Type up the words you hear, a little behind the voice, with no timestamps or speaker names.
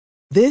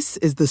This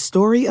is the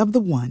story of the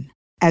one.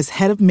 As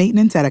head of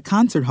maintenance at a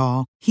concert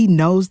hall, he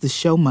knows the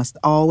show must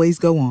always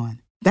go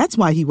on. That's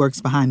why he works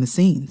behind the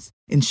scenes,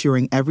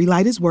 ensuring every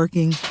light is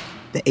working,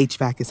 the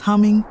HVAC is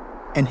humming,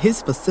 and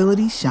his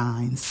facility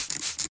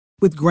shines.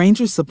 With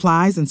Grainger's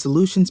supplies and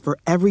solutions for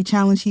every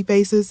challenge he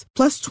faces,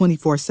 plus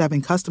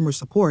 24/7 customer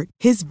support,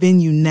 his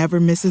venue never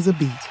misses a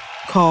beat.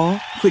 Call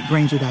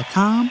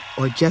quickgrainger.com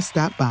or just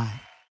stop by.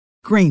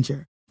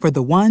 Grainger, for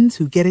the ones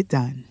who get it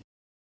done.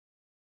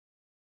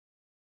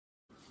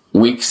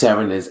 Week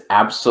 7 is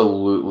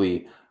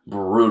absolutely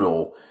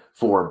brutal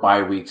for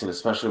bye weeks, and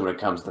especially when it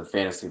comes to the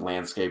fantasy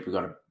landscape. We've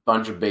got a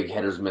bunch of big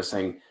hitters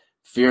missing.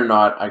 Fear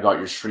not, I got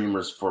your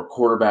streamers for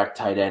quarterback,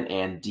 tight end,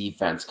 and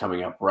defense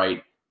coming up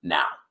right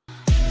now.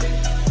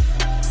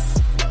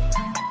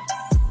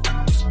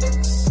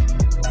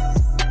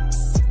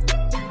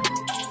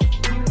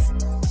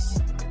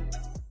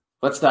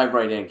 Let's dive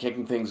right in.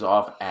 Kicking things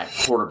off at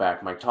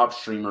quarterback, my top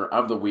streamer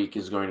of the week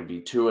is going to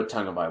be Tua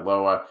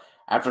Tagovailoa.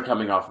 After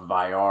coming off of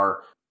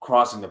IR,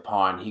 crossing the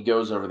pond, he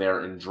goes over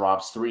there and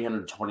drops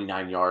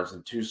 329 yards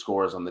and 2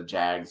 scores on the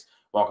Jags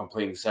while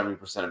completing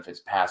 70% of his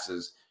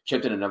passes,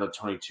 chipped in another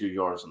 22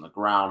 yards on the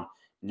ground.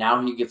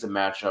 Now he gets a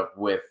matchup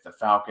with the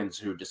Falcons,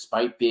 who,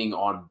 despite being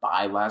on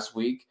bye last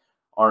week,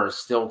 are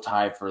still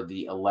tied for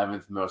the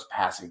 11th most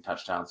passing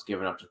touchdowns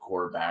given up to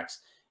quarterbacks,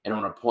 and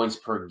on a points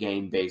per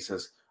game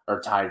basis are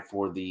tied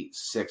for the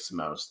 6th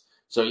most.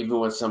 So even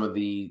with some of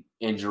the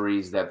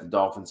injuries that the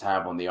Dolphins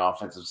have on the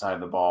offensive side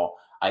of the ball,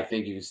 I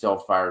think you can still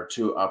fire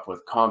Tua up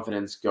with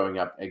confidence going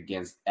up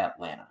against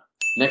Atlanta.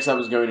 Next up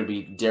is going to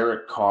be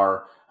Derek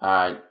Carr.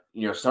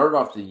 Started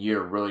off the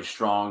year really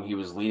strong. He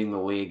was leading the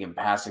league in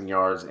passing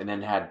yards and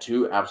then had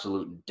 2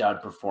 absolute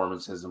dud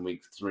performances in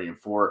weeks 3 and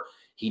 4.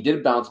 He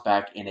did bounce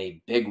back in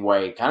a big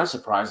way, kind of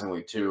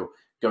surprisingly too,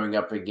 going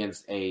up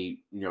against a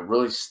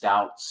really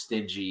stout,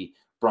 stingy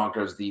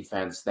Broncos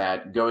defense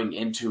that going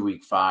into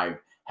week 5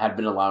 had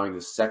been allowing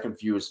the second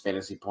fewest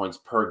fantasy points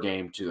per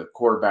game to the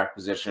quarterback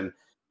position.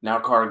 Now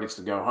Carr gets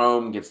to go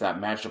home, gets that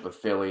matchup with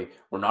Philly.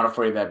 We're not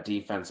afraid of that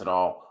defense at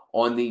all.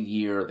 On the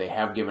year, they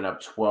have given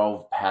up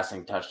 12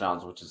 passing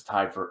touchdowns, which is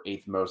tied for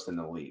 8th most in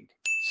the league.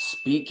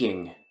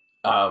 Speaking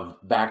of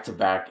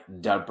back-to-back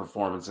dud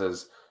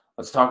performances,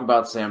 let's talk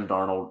about Sam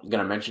Darnold. I'm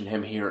going to mention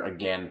him here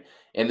again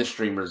in the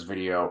streamers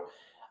video.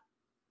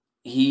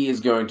 He is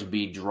going to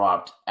be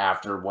dropped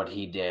after what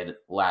he did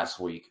last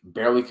week.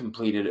 Barely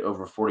completed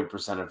over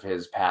 40% of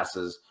his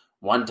passes,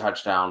 1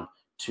 touchdown,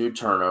 2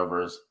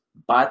 turnovers.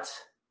 But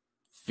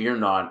fear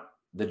not,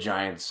 the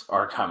Giants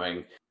are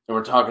coming. And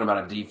we're talking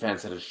about a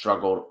defense that has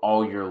struggled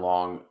all year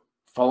long.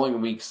 Following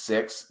week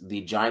 6,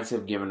 the Giants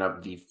have given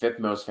up the 5th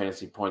most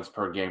fantasy points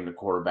per game to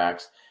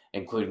quarterbacks,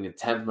 including the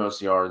 10th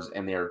most yards,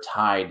 and they are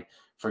tied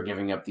for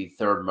giving up the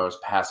 3rd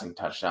most passing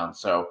touchdowns.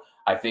 So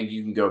I think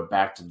you can go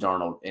back to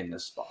Darnold in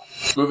this spot.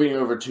 Moving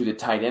over to the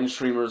tight end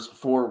streamers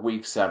for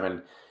week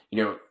 7,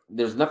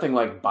 there's nothing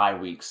like bye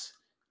weeks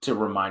to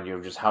remind you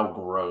of just how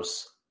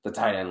gross the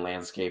tight end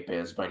landscape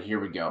is, but here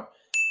we go.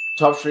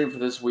 Top stream for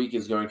this week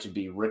is going to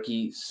be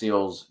Ricky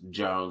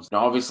Seals-Jones.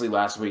 Now, obviously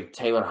last week,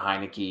 Taylor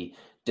Heineke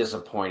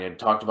disappointed.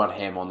 Talked about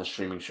him on the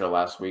streaming show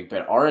last week,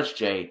 but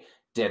RSJ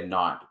did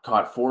not.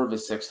 Caught 4 of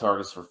his 6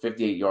 targets for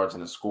 58 yards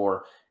and a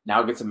score.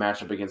 Now gets a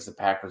matchup against the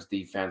Packers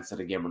defense that,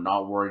 again, we're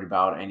not worried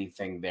about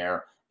anything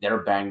there.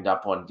 They're banged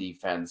up on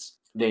defense.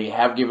 They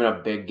have given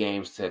up big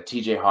games to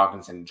TJ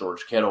Hawkins and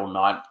George Kittle,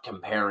 not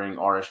comparing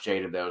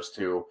RSJ to those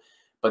two.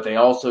 But they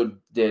also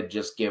did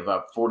just give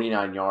up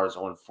 49 yards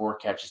on 4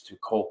 catches to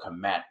Cole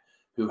Kmet,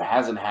 who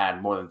hasn't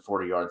had more than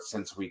 40 yards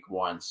since week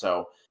 1.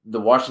 So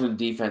the Washington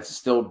defense is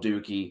still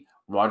dookie.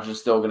 Rodgers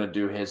is still going to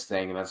do his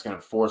thing, and that's going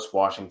to force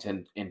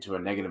Washington into a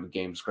negative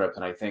game script.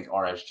 And I think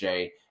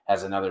RSJ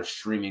has another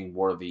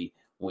streaming-worthy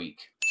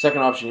week.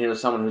 Second option here is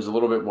someone who's a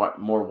little bit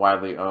more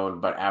widely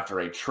owned, but after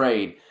a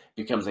trade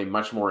becomes a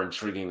much more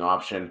intriguing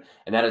option,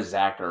 and that is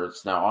Zach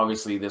Ertz. Now,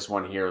 obviously, this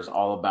one here is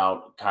all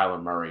about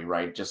Kyler Murray,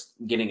 right? Just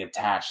getting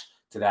attached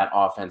to that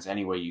offense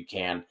any way you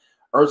can.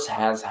 Ertz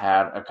has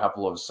had a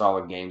couple of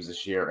solid games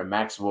this year, and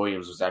Max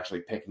Williams was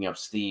actually picking up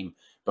steam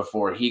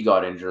before he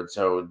got injured,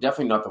 so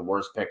definitely not the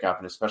worst pickup,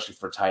 and especially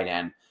for tight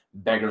end,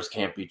 beggars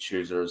can't be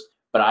choosers.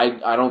 But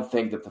I don't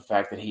think that the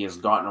fact that he has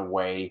gotten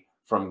away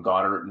from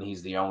Goddard and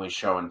he's the only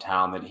show in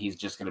town that he's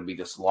just going to be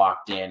this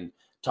locked-in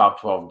top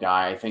 12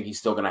 guy. I think he's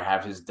still going to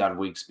have his dud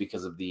weeks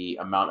because of the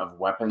amount of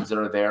weapons that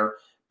are there.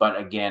 But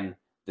again,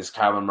 this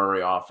Kyler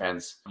Murray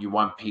offense, you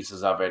want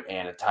pieces of it,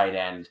 and a tight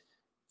end,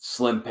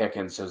 slim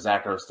pickings, so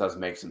Zach Ertz does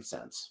make some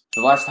sense.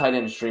 The last tight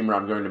end streamer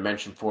I'm going to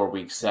mention for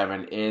week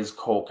 7 is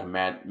Cole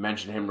Kmet.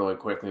 Mentioned him really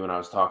quickly when I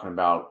was talking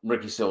about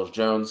Ricky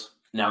Seals-Jones.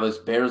 Now, this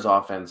Bears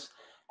offense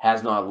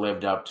has not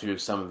lived up to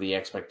some of the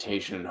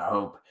expectation and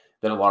hope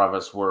that a lot of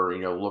us were,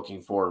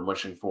 looking for and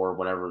wishing for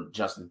whenever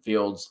Justin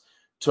Fields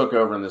took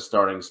over in the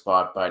starting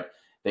spot. But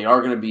they are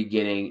going to be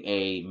getting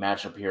a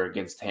matchup here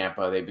against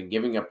Tampa. They've been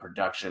giving up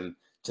production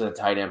to the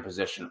tight end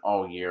position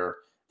all year.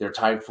 They're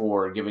tied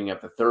for giving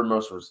up the 3rd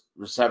most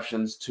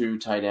receptions to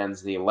tight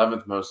ends, the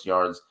 11th most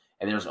yards,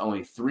 and there's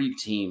only 3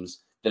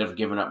 teams that have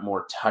given up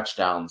more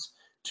touchdowns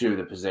to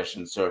the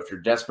position. So if you're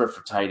desperate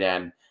for tight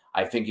end,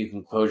 I think you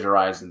can close your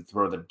eyes and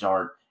throw the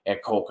dart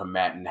at Cole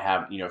Kmet and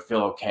have,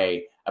 feel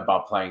okay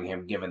about playing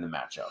him given the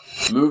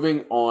matchup.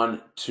 Moving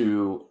on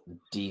to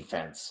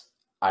defense.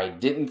 I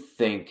didn't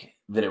think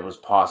that it was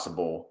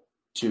possible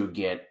to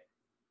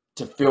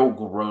feel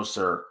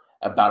grosser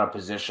about a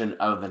position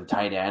other than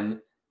tight end,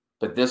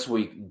 but this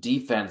week,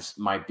 defense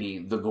might be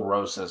the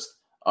grossest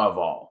of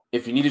all.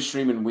 If you need to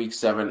stream in week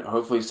 7,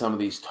 hopefully some of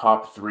these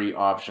top 3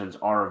 options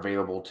are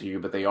available to you,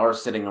 but they are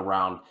sitting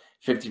around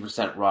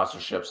 50%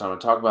 rostership. So I'm going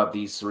to talk about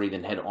these 3,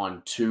 then hit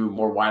on 2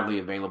 more widely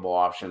available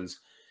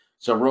options.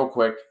 So real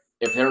quick,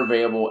 if they're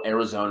available,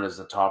 Arizona is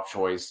the top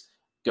choice.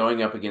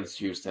 Going up against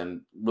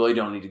Houston, really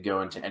don't need to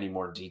go into any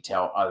more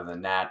detail other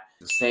than that.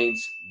 The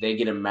Saints, they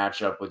get a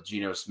matchup with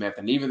Geno Smith,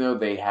 and even though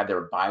they had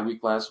their bye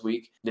week last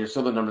week, they're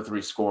still the number 3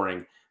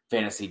 scoring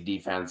fantasy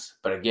defense,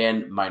 but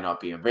again, might not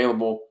be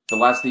available. The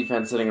last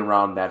defense sitting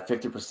around that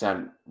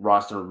 50%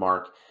 roster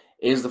mark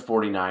is the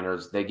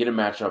 49ers. They get a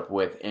matchup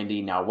with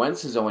Indy. Now,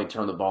 Wentz has only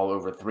turned the ball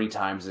over 3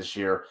 times this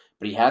year,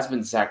 but he has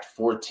been sacked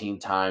 14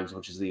 times,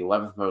 which is the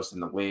 11th most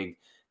in the league.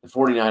 The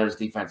 49ers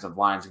defensive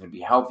line is going to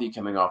be healthy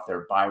coming off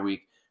their bye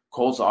week.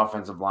 Colts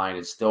offensive line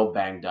is still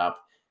banged up.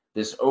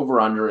 This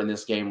over-under in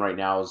this game right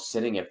now is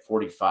sitting at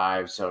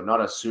 45, so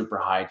not a super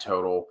high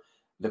total.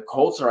 The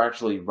Colts are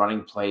actually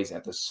running plays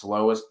at the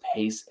slowest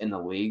pace in the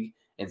league,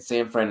 and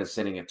San Fran is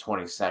sitting at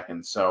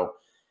 22nd. So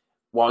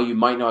while you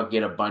might not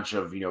get a bunch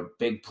of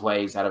big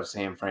plays out of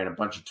San Fran, a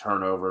bunch of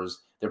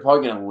turnovers, they're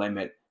probably going to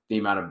limit the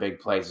amount of big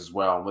plays as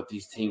well. And with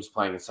these teams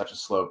playing at such a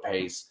slow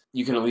pace,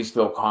 you can at least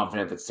feel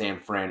confident that San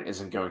Fran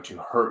isn't going to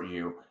hurt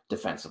you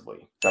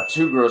defensively. Got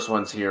 2 gross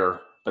ones here,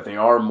 but they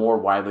are more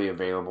widely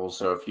available.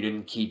 So if you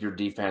didn't keep your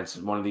defense,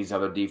 one of these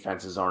other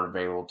defenses aren't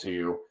available to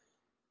you,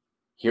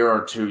 here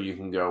are 2 you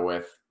can go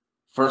with.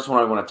 First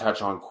one I want to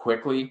touch on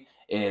quickly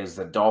is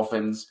the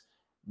Dolphins.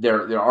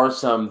 There are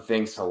some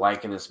things to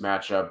like in this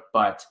matchup,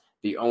 but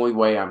the only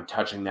way I'm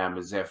touching them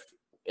is if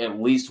at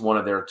least one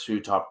of their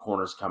 2 top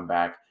corners come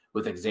back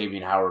with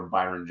Xavier Howard and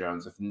Byron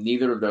Jones. If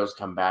neither of those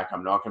come back,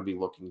 I'm not going to be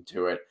looking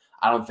to it.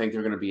 I don't think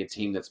they're going to be a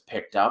team that's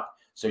picked up,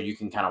 so you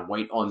can kind of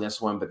wait on this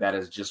one, but that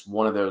is just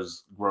one of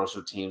those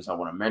grosser teams I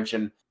want to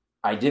mention.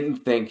 I didn't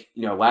think,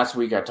 last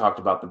week I talked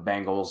about the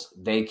Bengals.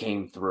 They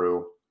came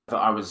through. So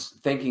I was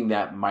thinking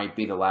that might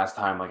be the last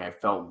time I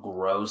felt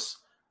gross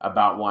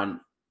about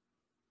one,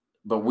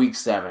 but week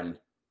 7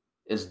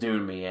 is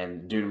doing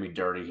me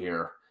dirty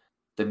here.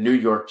 The New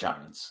York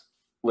Giants.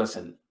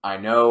 Listen, I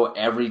know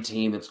every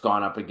team that's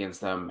gone up against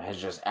them has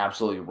just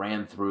absolutely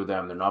ran through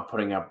them. They're not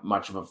putting up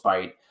much of a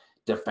fight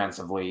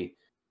defensively,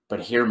 but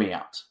hear me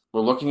out.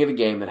 We're looking at a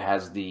game that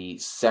has the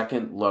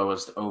 2nd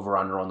lowest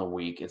over-under on the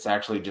week. It's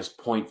actually just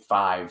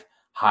 0.5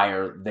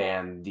 higher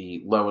than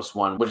the lowest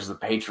one, which is the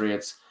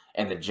Patriots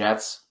and the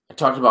Jets. I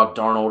talked about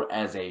Darnold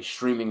as a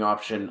streaming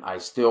option. I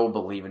still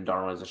believe in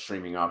Darnold as a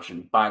streaming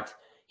option, but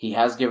he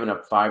has given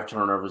up 5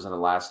 turnovers in the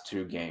last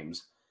 2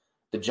 games.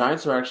 The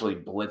Giants are actually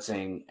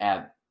blitzing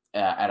at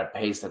a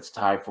pace that's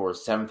tied for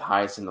 7th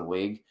highest in the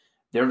league.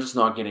 They're just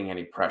not getting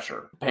any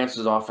pressure. The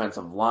Panthers'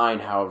 offensive line,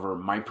 however,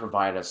 might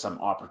provide us some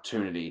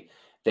opportunity.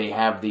 They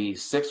have the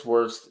 6th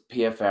worst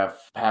PFF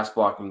pass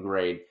blocking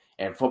grade,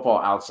 and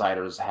Football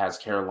Outsiders has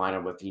Carolina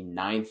with the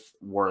 9th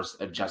worst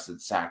adjusted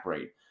sack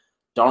rate.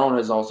 Darnold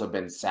has also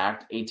been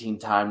sacked 18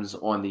 times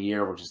on the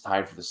year, which is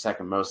tied for the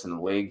 2nd most in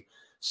the league.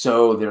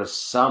 So there's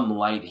some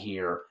light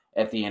here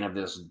at the end of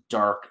this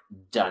dark,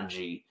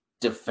 dungy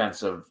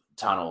defensive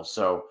tunnel.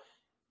 So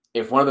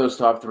if one of those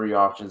top 3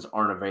 options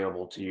aren't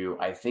available to you,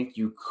 I think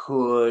you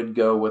could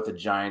go with the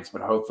Giants,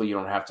 but hopefully you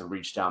don't have to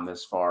reach down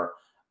this far.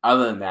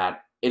 Other than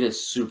that, it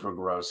is super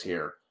gross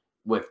here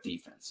with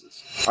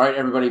defenses. All right,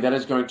 everybody, that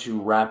is going to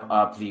wrap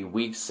up the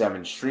Week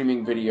 7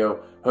 streaming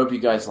video. Hope you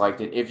guys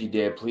liked it. If you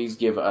did, please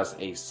give us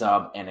a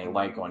sub and a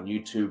like on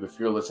YouTube. If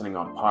you're listening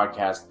on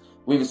podcast,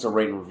 leave us a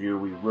rate and review.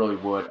 We really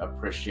would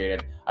appreciate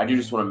it. I do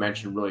just want to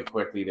mention really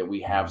quickly that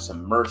we have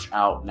some merch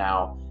out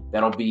now.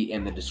 That'll be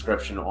in the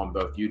description on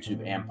both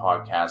YouTube and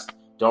podcast.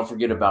 Don't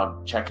forget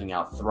about checking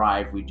out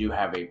Thrive. We do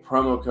have a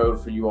promo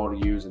code for you all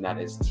to use, and that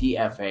is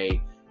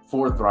TFA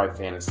for Thrive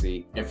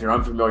Fantasy. If you're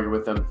unfamiliar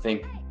with them,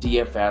 think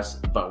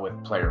DFS, but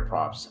with player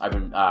props. I've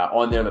been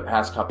on there the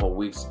past couple of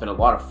weeks. It's been a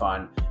lot of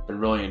fun. Been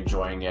really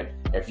enjoying it.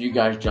 If you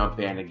guys jump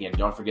in, again,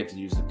 don't forget to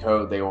use the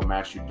code. They will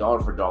match you dollar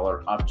for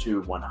dollar up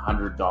to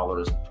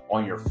 $100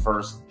 on your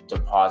first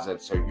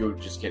deposit. So you'll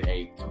just get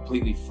a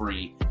completely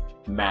free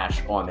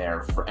match on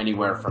there for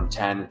anywhere from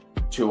 $10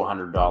 to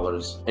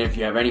 $100. And if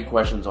you have any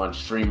questions on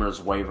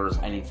streamers,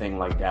 waivers, anything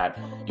like that,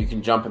 you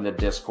can jump in the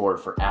Discord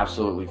for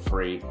absolutely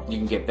free. You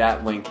can get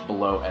that link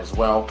below as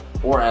well.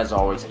 Or as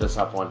always, hit us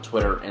up on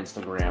Twitter,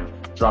 Instagram,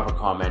 drop a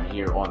comment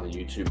here on the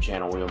YouTube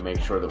channel. We'll make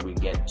sure that we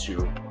get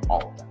to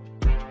all of them.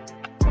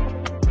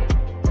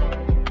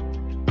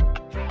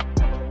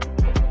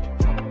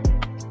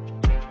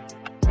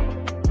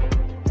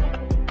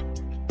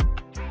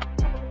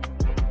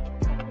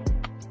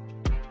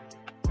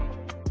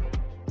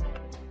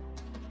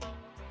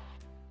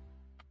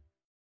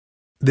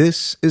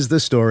 This is the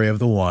story of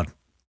the one.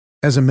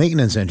 As a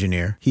maintenance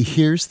engineer, he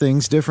hears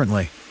things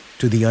differently.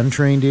 To the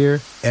untrained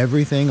ear,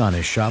 everything on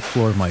his shop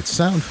floor might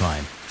sound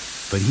fine,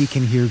 but he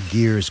can hear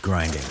gears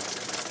grinding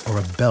or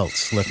a belt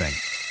slipping.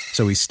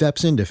 So he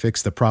steps in to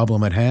fix the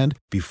problem at hand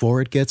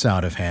before it gets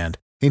out of hand.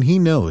 And he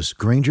knows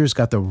Grainger's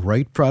got the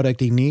right product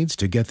he needs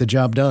to get the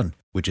job done,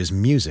 which is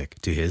music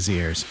to his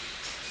ears.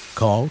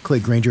 Call,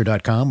 click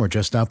Grainger.com, or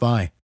just stop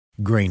by.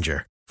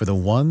 Grainger, for the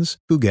ones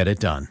who get it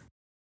done.